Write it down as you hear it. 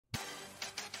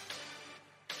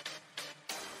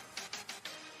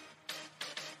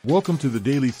Welcome to the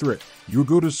Daily Threat, your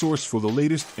go-to source for the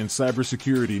latest in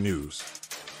cybersecurity news.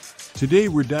 Today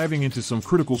we're diving into some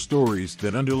critical stories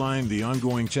that underline the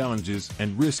ongoing challenges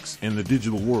and risks in the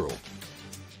digital world.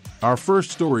 Our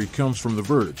first story comes from The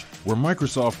Verge, where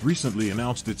Microsoft recently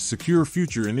announced its Secure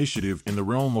Future initiative in the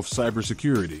realm of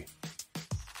cybersecurity.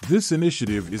 This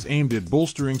initiative is aimed at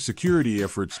bolstering security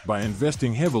efforts by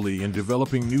investing heavily in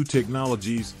developing new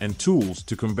technologies and tools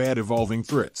to combat evolving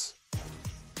threats.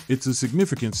 It's a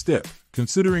significant step,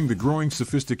 considering the growing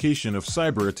sophistication of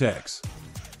cyber attacks.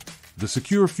 The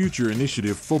Secure Future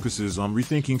initiative focuses on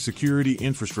rethinking security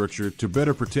infrastructure to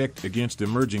better protect against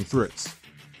emerging threats.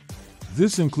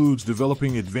 This includes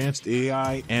developing advanced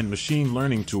AI and machine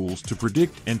learning tools to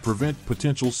predict and prevent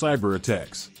potential cyber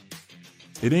attacks.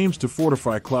 It aims to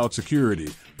fortify cloud security,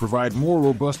 provide more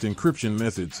robust encryption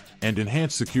methods, and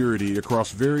enhance security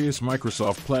across various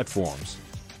Microsoft platforms.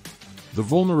 The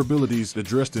vulnerabilities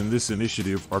addressed in this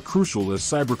initiative are crucial as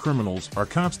cybercriminals are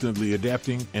constantly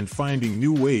adapting and finding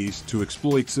new ways to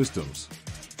exploit systems.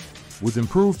 With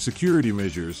improved security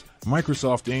measures,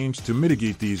 Microsoft aims to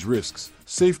mitigate these risks,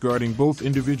 safeguarding both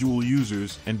individual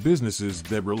users and businesses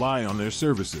that rely on their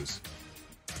services.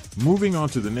 Moving on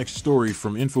to the next story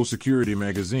from InfoSecurity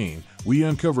magazine, we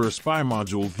uncover a spy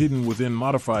module hidden within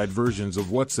modified versions of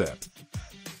WhatsApp.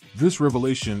 This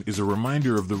revelation is a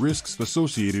reminder of the risks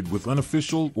associated with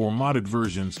unofficial or modded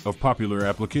versions of popular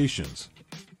applications.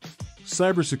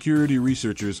 Cybersecurity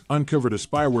researchers uncovered a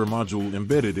spyware module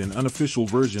embedded in unofficial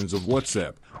versions of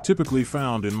WhatsApp, typically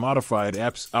found in modified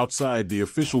apps outside the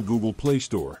official Google Play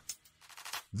Store.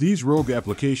 These rogue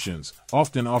applications,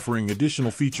 often offering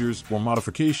additional features or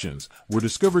modifications, were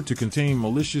discovered to contain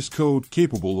malicious code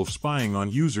capable of spying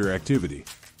on user activity.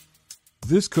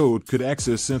 This code could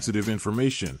access sensitive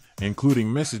information,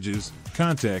 including messages,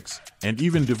 contacts, and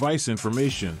even device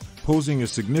information, posing a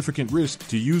significant risk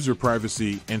to user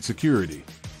privacy and security.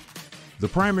 The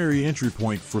primary entry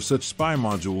point for such spy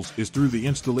modules is through the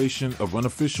installation of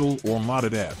unofficial or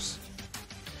modded apps.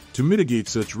 To mitigate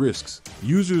such risks,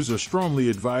 users are strongly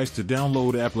advised to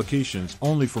download applications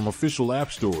only from official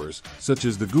app stores, such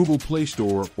as the Google Play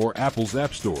Store or Apple's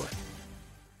App Store.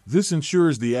 This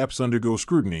ensures the apps undergo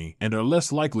scrutiny and are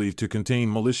less likely to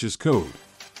contain malicious code.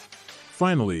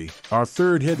 Finally, our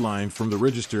third headline from the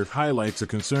Register highlights a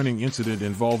concerning incident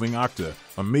involving Okta,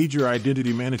 a major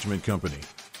identity management company.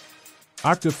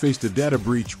 Okta faced a data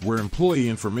breach where employee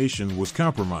information was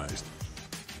compromised.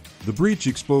 The breach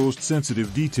exposed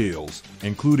sensitive details,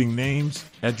 including names,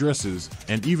 addresses,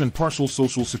 and even partial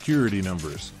social security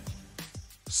numbers.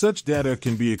 Such data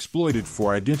can be exploited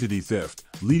for identity theft,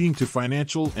 leading to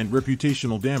financial and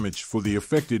reputational damage for the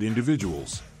affected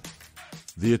individuals.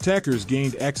 The attackers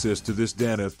gained access to this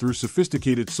data through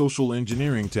sophisticated social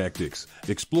engineering tactics,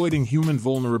 exploiting human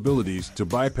vulnerabilities to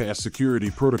bypass security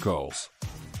protocols.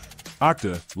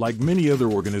 Okta, like many other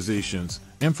organizations,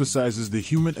 emphasizes the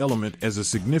human element as a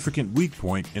significant weak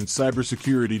point in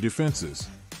cybersecurity defenses.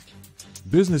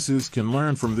 Businesses can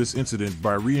learn from this incident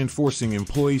by reinforcing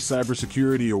employee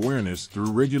cybersecurity awareness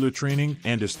through regular training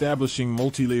and establishing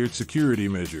multi-layered security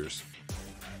measures.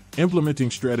 Implementing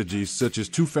strategies such as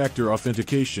two-factor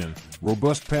authentication,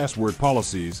 robust password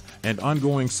policies, and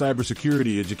ongoing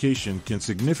cybersecurity education can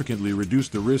significantly reduce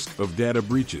the risk of data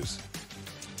breaches.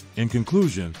 In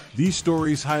conclusion, these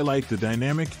stories highlight the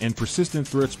dynamic and persistent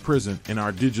threats present in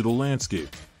our digital landscape.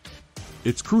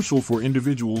 It's crucial for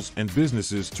individuals and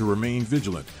businesses to remain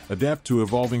vigilant, adapt to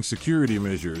evolving security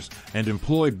measures, and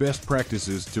employ best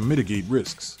practices to mitigate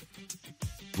risks.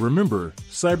 Remember,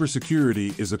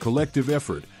 cybersecurity is a collective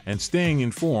effort, and staying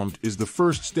informed is the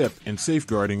first step in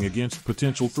safeguarding against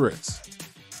potential threats.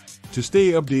 To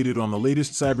stay updated on the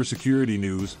latest cybersecurity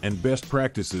news and best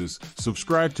practices,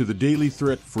 subscribe to the Daily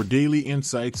Threat for daily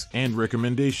insights and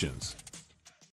recommendations.